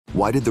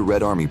Why did the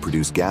Red Army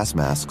produce gas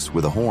masks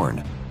with a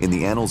horn? In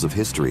the annals of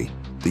history,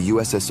 the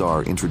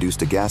USSR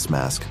introduced a gas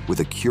mask with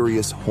a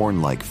curious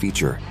horn-like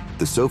feature.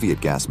 The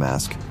Soviet gas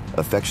mask,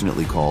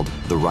 affectionately called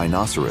the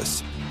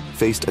rhinoceros,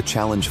 faced a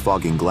challenge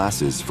fogging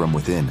glasses from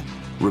within.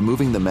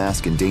 Removing the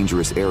mask in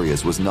dangerous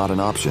areas was not an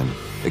option,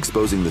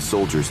 exposing the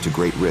soldiers to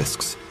great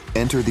risks.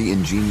 Enter the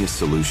ingenious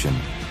solution,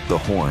 the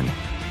horn.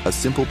 A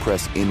simple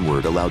press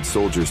inward allowed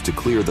soldiers to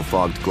clear the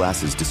fogged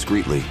glasses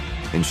discreetly,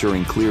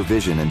 ensuring clear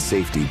vision and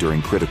safety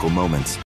during critical moments.